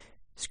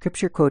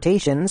Scripture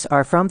quotations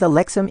are from the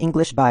Lexham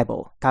English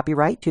Bible.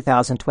 Copyright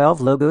 2012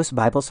 Logos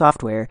Bible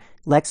Software.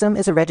 Lexham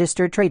is a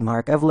registered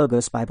trademark of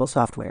Logos Bible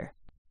Software.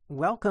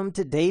 Welcome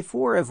to Day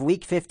 4 of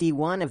Week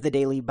 51 of the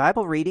Daily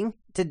Bible Reading.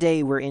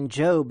 Today we're in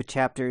Job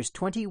chapters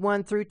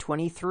 21 through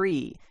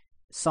 23,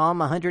 Psalm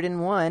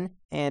 101,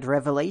 and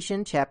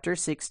Revelation chapter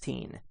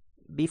 16.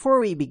 Before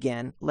we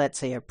begin, let's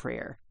say a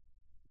prayer.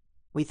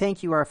 We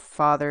thank you, our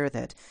Father,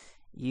 that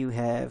you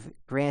have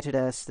granted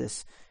us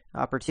this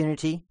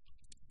opportunity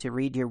to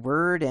read your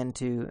word and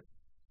to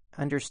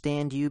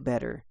understand you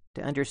better,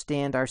 to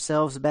understand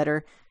ourselves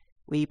better.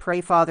 We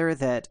pray, Father,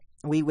 that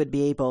we would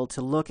be able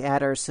to look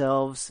at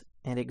ourselves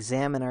and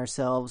examine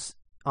ourselves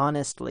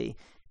honestly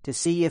to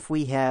see if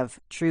we have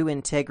true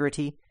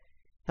integrity.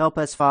 Help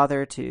us,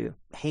 Father, to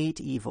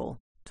hate evil,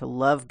 to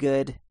love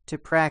good, to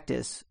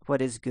practice what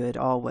is good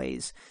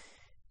always.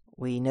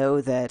 We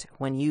know that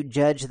when you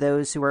judge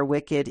those who are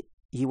wicked,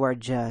 you are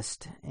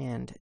just,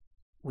 and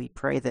we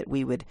pray that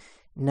we would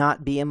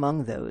not be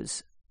among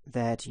those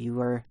that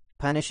you are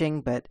punishing,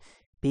 but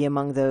be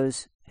among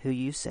those who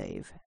you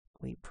save.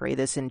 We pray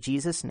this in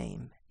Jesus'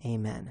 name.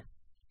 Amen.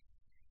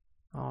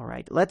 All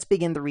right, let's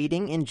begin the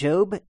reading in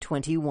Job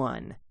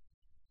 21.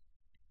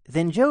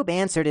 Then Job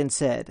answered and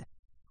said,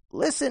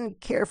 "Listen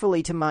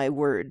carefully to my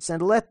words,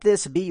 and let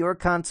this be your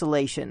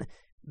consolation.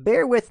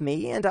 Bear with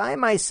me, and I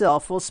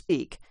myself will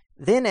speak.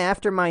 Then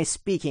after my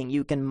speaking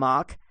you can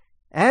mock.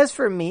 As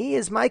for me,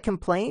 is my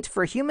complaint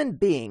for human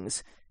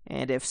beings?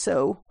 And if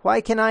so,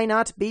 why can I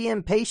not be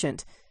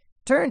impatient?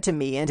 Turn to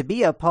me and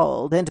be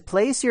appalled, and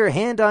place your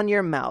hand on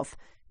your mouth.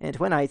 And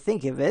when I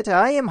think of it,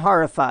 I am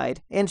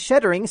horrified, and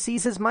shuddering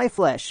seizes my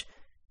flesh.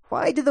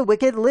 Why do the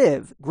wicked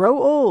live,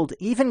 grow old,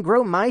 even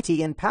grow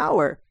mighty in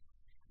power?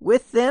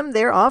 With them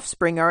their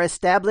offspring are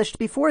established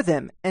before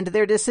them, and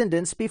their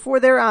descendants before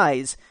their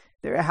eyes.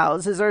 Their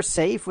houses are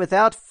safe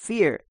without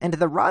fear, and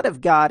the rod of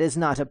God is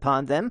not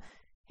upon them.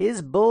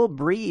 His bull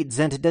breeds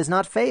and does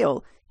not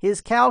fail. His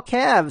cow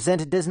calves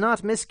and does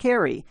not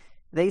miscarry.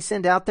 They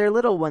send out their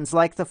little ones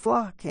like the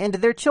flock, and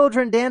their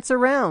children dance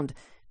around.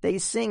 They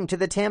sing to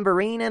the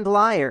tambourine and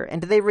lyre,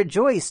 and they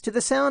rejoice to the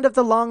sound of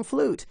the long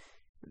flute.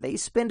 They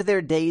spend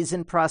their days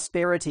in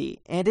prosperity,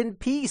 and in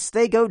peace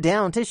they go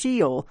down to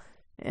Sheol.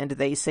 And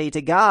they say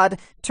to God,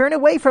 Turn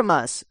away from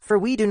us, for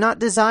we do not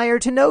desire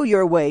to know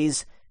your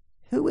ways.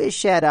 Who is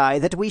Shaddai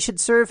that we should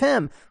serve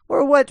him?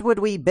 Or what would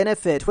we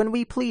benefit when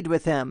we plead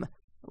with him?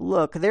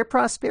 Look, their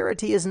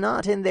prosperity is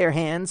not in their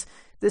hands.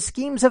 The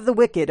schemes of the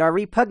wicked are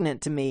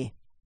repugnant to me.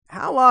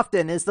 How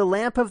often is the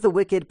lamp of the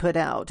wicked put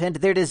out, and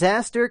their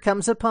disaster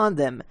comes upon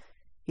them?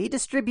 He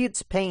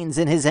distributes pains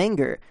in his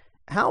anger.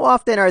 How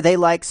often are they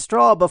like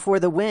straw before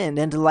the wind,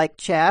 and like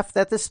chaff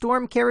that the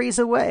storm carries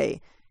away?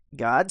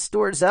 God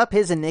stores up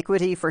his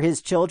iniquity for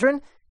his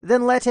children?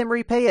 Then let him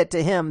repay it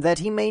to him, that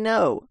he may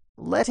know.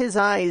 Let his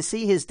eyes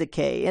see his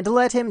decay, and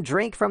let him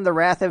drink from the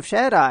wrath of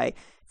Shaddai.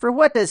 For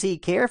what does he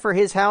care for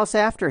his house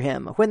after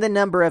him, when the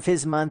number of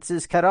his months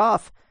is cut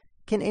off?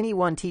 Can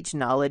anyone teach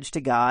knowledge to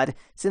God,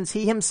 since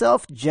he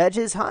himself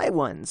judges high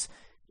ones?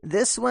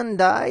 This one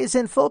dies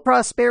in full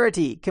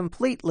prosperity,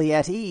 completely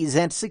at ease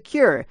and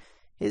secure.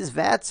 His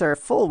vats are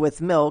full with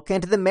milk,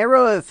 and the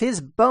marrow of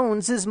his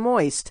bones is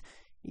moist.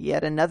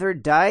 Yet another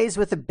dies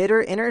with a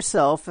bitter inner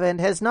self, and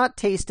has not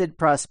tasted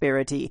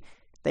prosperity.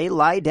 They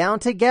lie down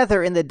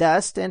together in the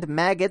dust, and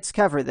maggots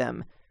cover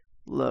them.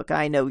 Look,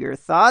 I know your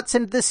thoughts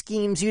and the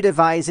schemes you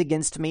devise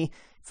against me.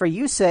 For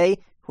you say,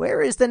 Where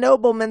is the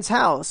nobleman's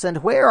house,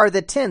 and where are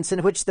the tents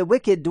in which the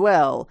wicked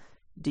dwell?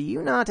 Do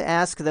you not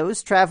ask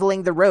those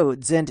traveling the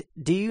roads, and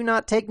do you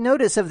not take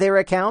notice of their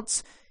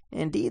accounts?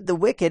 Indeed, the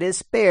wicked is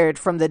spared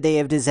from the day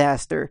of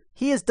disaster.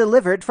 He is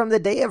delivered from the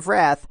day of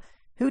wrath.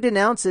 Who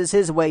denounces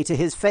his way to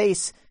his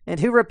face, and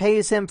who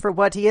repays him for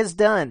what he has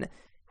done?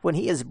 When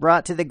he is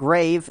brought to the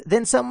grave,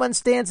 then someone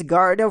stands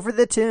guard over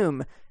the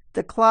tomb.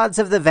 The clods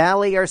of the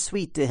valley are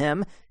sweet to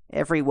him.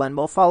 Everyone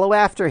will follow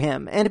after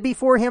him, and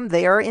before him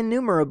they are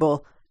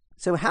innumerable.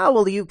 So how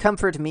will you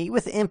comfort me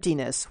with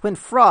emptiness, when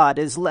fraud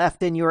is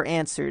left in your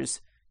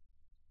answers?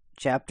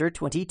 Chapter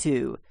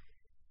 22.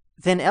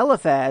 Then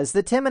Eliphaz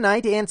the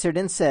Temanite answered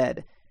and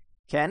said,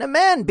 Can a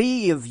man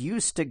be of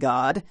use to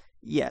God?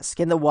 Yes,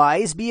 can the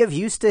wise be of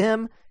use to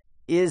him?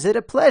 Is it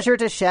a pleasure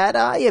to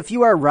Shaddai if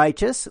you are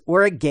righteous,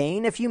 or a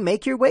gain if you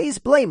make your ways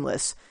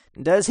blameless?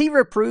 Does he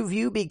reprove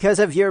you because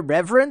of your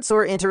reverence,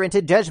 or enter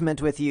into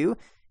judgment with you?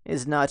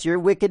 Is not your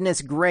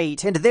wickedness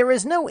great, and there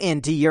is no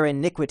end to your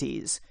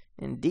iniquities?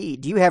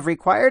 Indeed, you have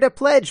required a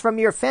pledge from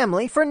your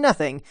family for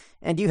nothing,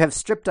 and you have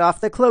stripped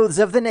off the clothes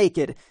of the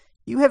naked.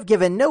 You have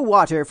given no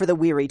water for the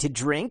weary to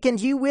drink, and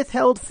you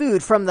withheld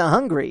food from the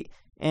hungry.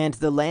 And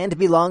the land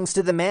belongs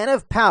to the man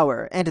of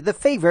power, and the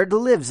favored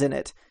lives in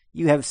it.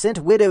 You have sent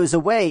widows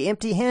away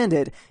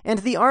empty-handed, and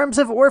the arms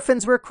of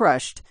orphans were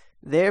crushed.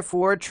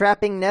 Therefore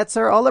trapping nets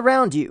are all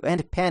around you,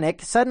 and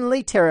panic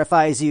suddenly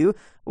terrifies you,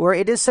 or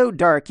it is so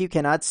dark you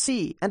cannot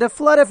see, and a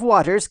flood of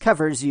waters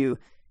covers you.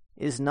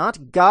 Is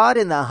not God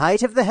in the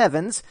height of the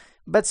heavens?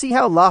 But see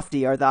how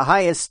lofty are the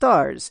highest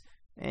stars.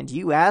 And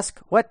you ask,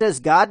 what does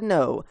God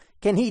know?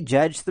 Can he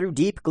judge through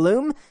deep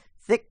gloom?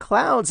 Thick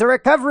clouds are a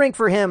covering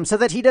for him, so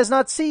that he does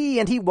not see,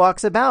 and he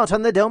walks about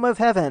on the dome of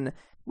heaven.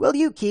 Will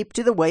you keep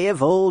to the way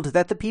of old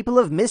that the people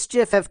of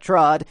mischief have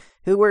trod,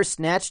 who were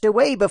snatched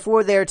away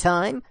before their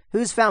time,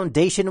 whose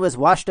foundation was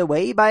washed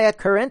away by a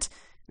current?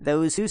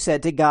 Those who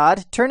said to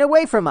God, turn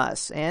away from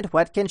us, and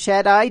what can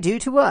Shaddai do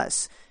to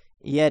us?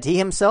 Yet he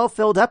himself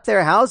filled up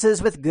their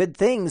houses with good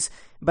things,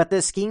 but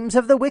the schemes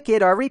of the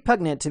wicked are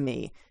repugnant to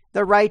me.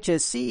 The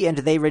righteous see and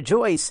they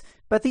rejoice,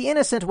 but the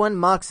innocent one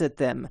mocks at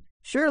them.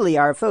 Surely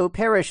our foe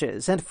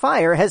perishes, and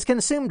fire has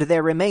consumed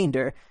their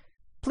remainder.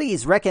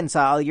 Please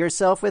reconcile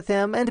yourself with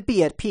him and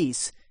be at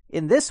peace.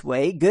 In this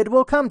way good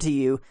will come to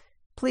you.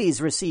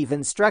 Please receive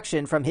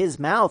instruction from his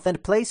mouth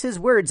and place his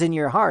words in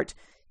your heart.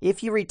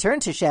 If you return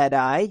to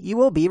Shaddai, you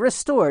will be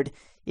restored.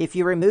 If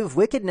you remove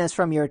wickedness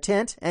from your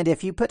tent, and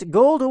if you put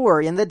gold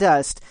ore in the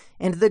dust,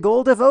 and the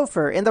gold of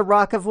Ophir in the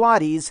rock of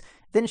Wadis,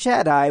 then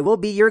Shaddai will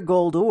be your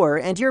gold ore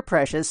and your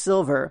precious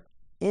silver.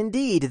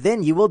 Indeed,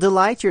 then you will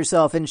delight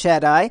yourself in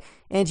Shaddai,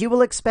 and you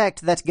will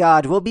expect that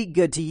God will be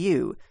good to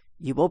you.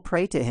 You will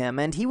pray to him,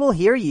 and he will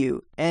hear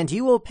you, and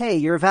you will pay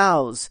your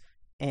vows.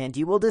 And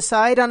you will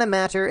decide on a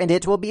matter, and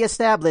it will be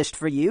established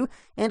for you,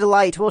 and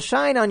light will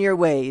shine on your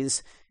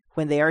ways.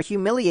 When they are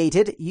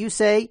humiliated, you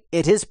say,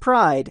 it is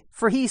pride,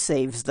 for he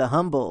saves the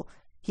humble.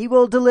 He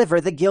will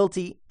deliver the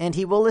guilty, and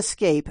he will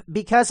escape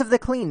because of the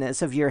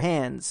cleanness of your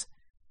hands.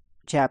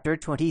 Chapter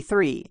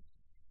 23.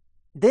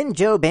 Then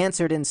Job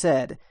answered and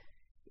said,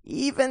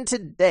 Even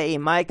today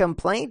my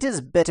complaint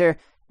is bitter.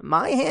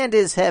 My hand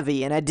is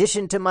heavy in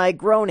addition to my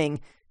groaning.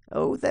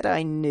 Oh, that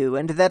I knew,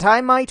 and that I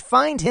might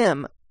find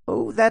him.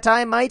 Oh, that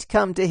I might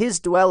come to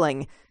his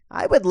dwelling.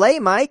 I would lay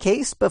my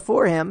case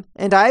before him,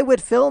 and I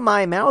would fill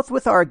my mouth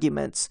with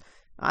arguments.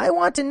 I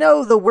want to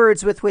know the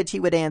words with which he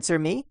would answer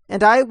me,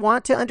 and I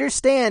want to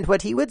understand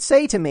what he would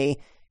say to me.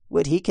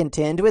 Would he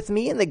contend with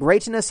me in the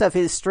greatness of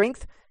his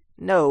strength?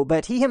 No,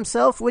 but he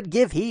himself would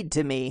give heed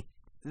to me.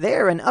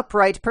 There an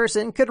upright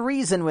person could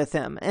reason with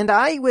him, and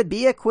I would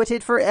be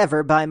acquitted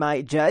forever by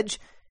my judge.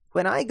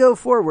 When I go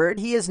forward,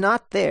 he is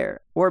not there,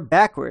 or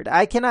backward,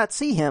 I cannot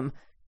see him.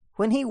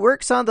 When he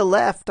works on the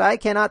left, I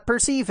cannot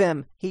perceive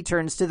him. He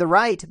turns to the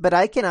right, but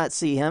I cannot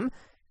see him.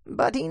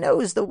 But he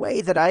knows the way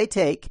that I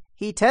take.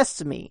 He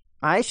tests me.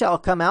 I shall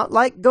come out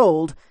like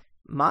gold.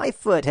 My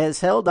foot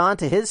has held on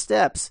to his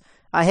steps.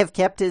 I have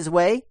kept his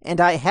way, and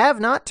I have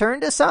not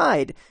turned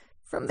aside.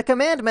 From the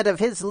commandment of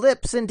his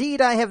lips, indeed,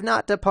 I have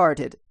not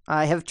departed.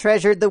 I have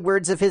treasured the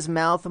words of his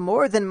mouth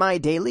more than my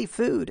daily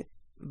food.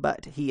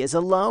 But he is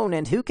alone,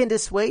 and who can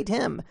dissuade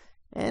him?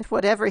 And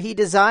whatever he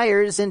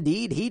desires,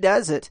 indeed, he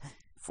does it.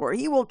 For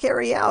he will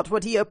carry out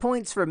what he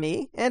appoints for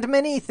me, and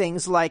many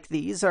things like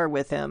these are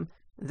with him.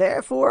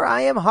 Therefore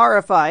I am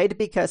horrified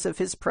because of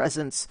his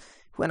presence.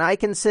 When I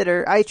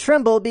consider, I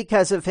tremble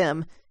because of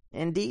him.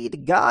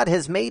 Indeed, God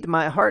has made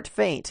my heart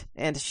faint,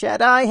 and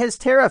Shaddai has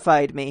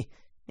terrified me.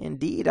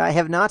 Indeed, I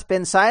have not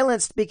been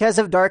silenced because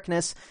of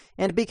darkness,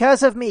 and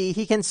because of me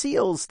he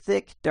conceals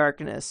thick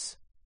darkness.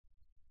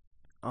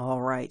 All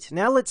right,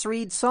 now let's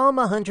read Psalm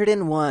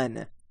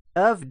 101,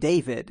 of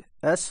David,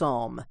 a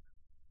psalm.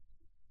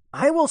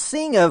 I will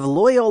sing of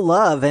loyal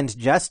love and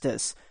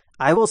justice.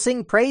 I will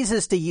sing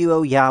praises to you,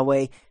 O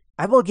Yahweh.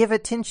 I will give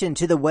attention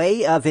to the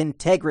way of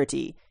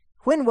integrity.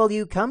 When will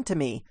you come to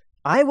me?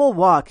 I will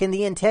walk in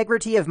the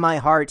integrity of my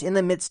heart in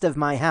the midst of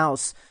my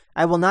house.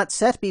 I will not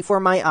set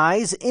before my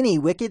eyes any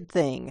wicked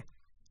thing.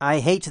 I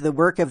hate the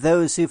work of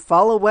those who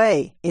fall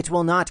away. It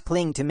will not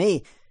cling to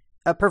me.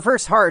 A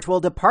perverse heart will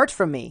depart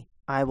from me.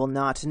 I will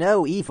not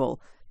know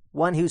evil.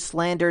 One who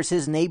slanders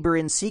his neighbor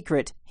in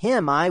secret,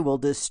 him I will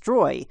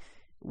destroy.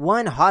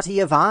 One haughty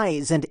of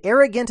eyes and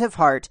arrogant of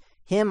heart,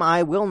 him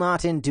I will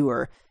not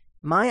endure.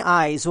 My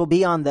eyes will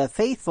be on the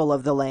faithful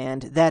of the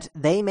land, that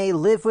they may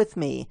live with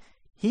me.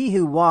 He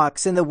who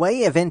walks in the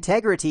way of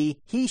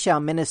integrity, he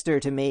shall minister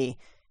to me.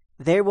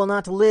 There will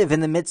not live in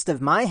the midst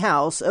of my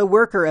house a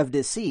worker of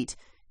deceit.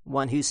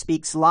 One who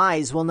speaks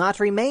lies will not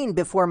remain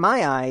before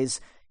my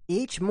eyes.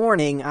 Each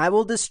morning I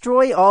will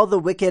destroy all the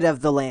wicked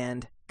of the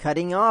land,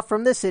 cutting off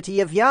from the city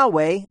of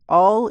Yahweh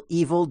all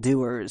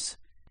evildoers.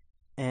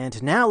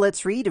 And now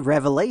let's read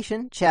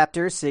Revelation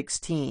chapter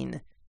 16.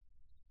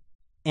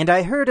 And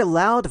I heard a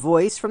loud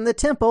voice from the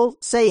temple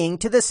saying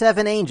to the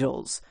 7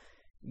 angels,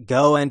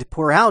 Go and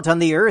pour out on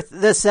the earth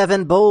the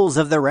 7 bowls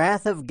of the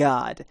wrath of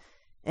God.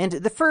 And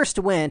the first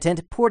went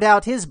and poured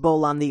out his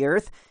bowl on the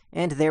earth,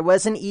 and there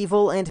was an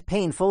evil and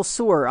painful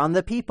sore on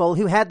the people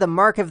who had the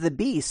mark of the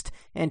beast,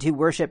 and who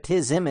worshipped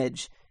his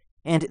image.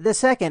 And the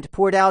second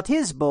poured out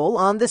his bowl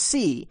on the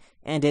sea,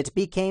 and it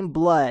became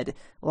blood,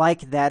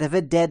 like that of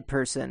a dead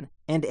person,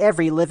 and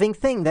every living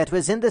thing that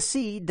was in the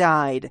sea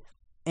died.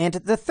 And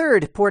the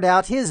third poured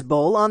out his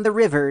bowl on the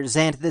rivers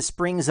and the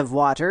springs of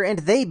water, and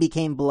they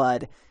became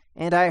blood.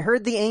 And I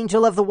heard the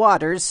angel of the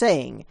waters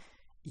saying,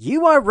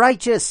 You are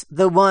righteous,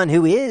 the one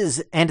who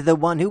is, and the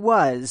one who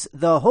was,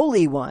 the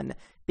Holy One,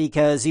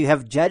 because you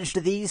have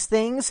judged these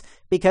things,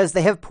 because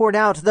they have poured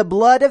out the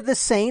blood of the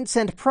saints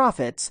and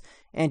prophets,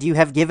 and you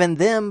have given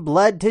them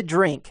blood to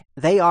drink.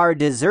 They are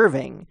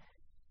deserving.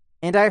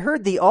 And I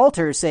heard the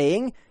altar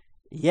saying,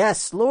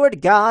 Yes,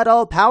 Lord God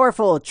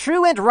all-powerful,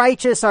 true and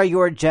righteous are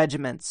your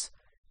judgments.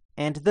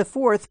 And the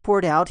fourth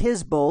poured out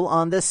his bowl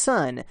on the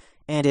sun,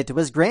 and it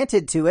was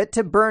granted to it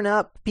to burn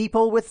up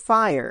people with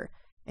fire.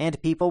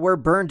 And people were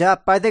burned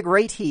up by the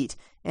great heat,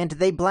 and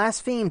they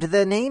blasphemed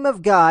the name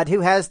of God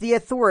who has the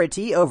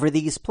authority over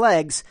these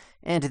plagues,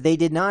 and they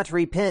did not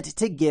repent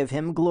to give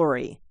him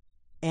glory.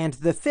 And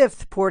the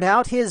fifth poured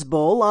out his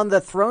bowl on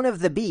the throne of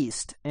the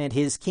beast, and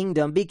his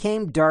kingdom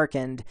became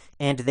darkened,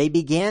 and they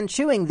began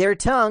chewing their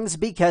tongues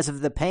because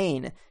of the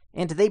pain.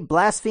 And they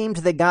blasphemed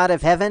the God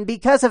of heaven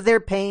because of their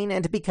pain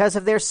and because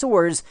of their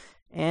sores,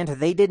 and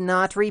they did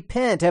not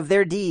repent of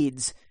their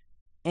deeds.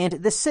 And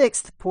the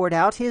sixth poured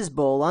out his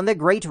bowl on the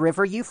great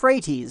river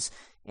Euphrates,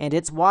 and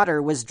its water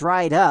was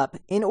dried up,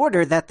 in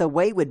order that the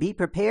way would be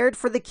prepared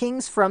for the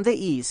kings from the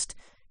east.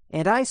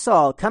 And I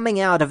saw coming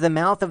out of the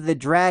mouth of the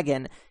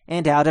dragon,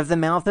 and out of the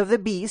mouth of the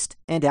beast,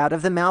 and out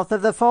of the mouth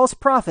of the false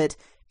prophet,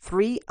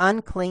 3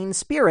 unclean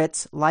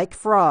spirits like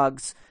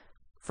frogs.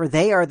 For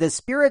they are the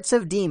spirits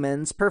of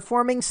demons,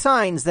 performing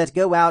signs that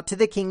go out to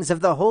the kings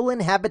of the whole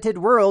inhabited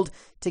world,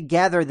 to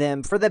gather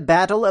them for the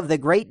battle of the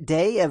great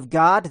day of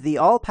God the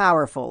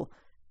all-powerful.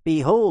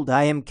 Behold,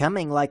 I am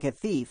coming like a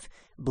thief.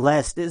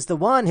 Blessed is the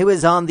one who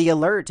is on the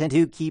alert and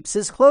who keeps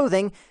his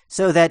clothing,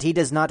 so that he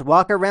does not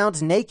walk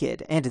around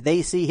naked, and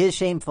they see his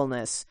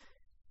shamefulness.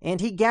 And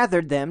he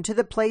gathered them to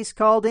the place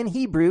called in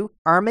Hebrew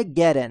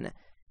Armageddon.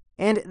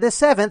 And the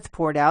seventh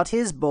poured out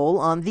his bowl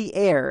on the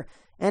air,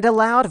 and a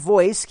loud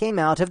voice came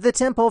out of the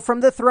temple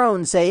from the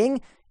throne,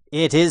 saying,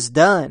 It is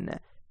done.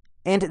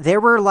 And there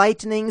were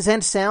lightnings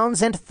and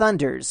sounds and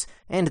thunders,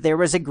 and there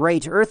was a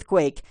great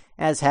earthquake,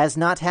 as has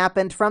not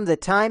happened from the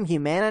time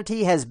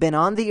humanity has been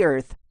on the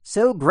earth.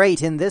 So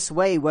great in this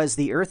way was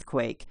the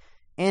earthquake.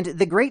 And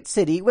the great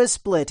city was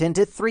split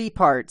into 3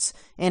 parts,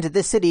 and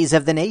the cities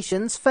of the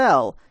nations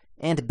fell.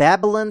 And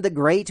Babylon the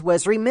Great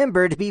was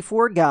remembered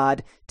before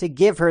God, to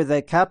give her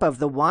the cup of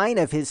the wine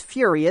of his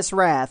furious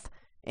wrath.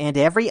 And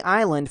every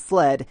island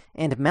fled,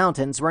 and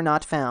mountains were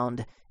not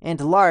found. And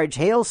large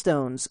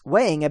hailstones,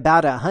 weighing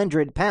about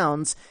 100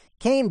 pounds,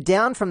 came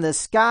down from the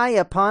sky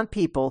upon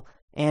people,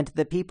 and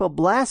the people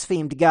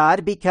blasphemed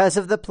God because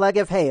of the plague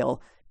of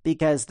hail,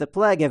 because the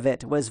plague of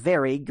it was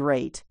very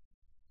great.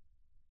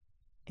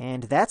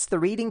 And that's the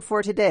reading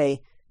for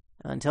today.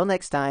 Until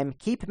next time,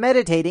 keep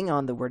meditating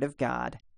on the Word of God.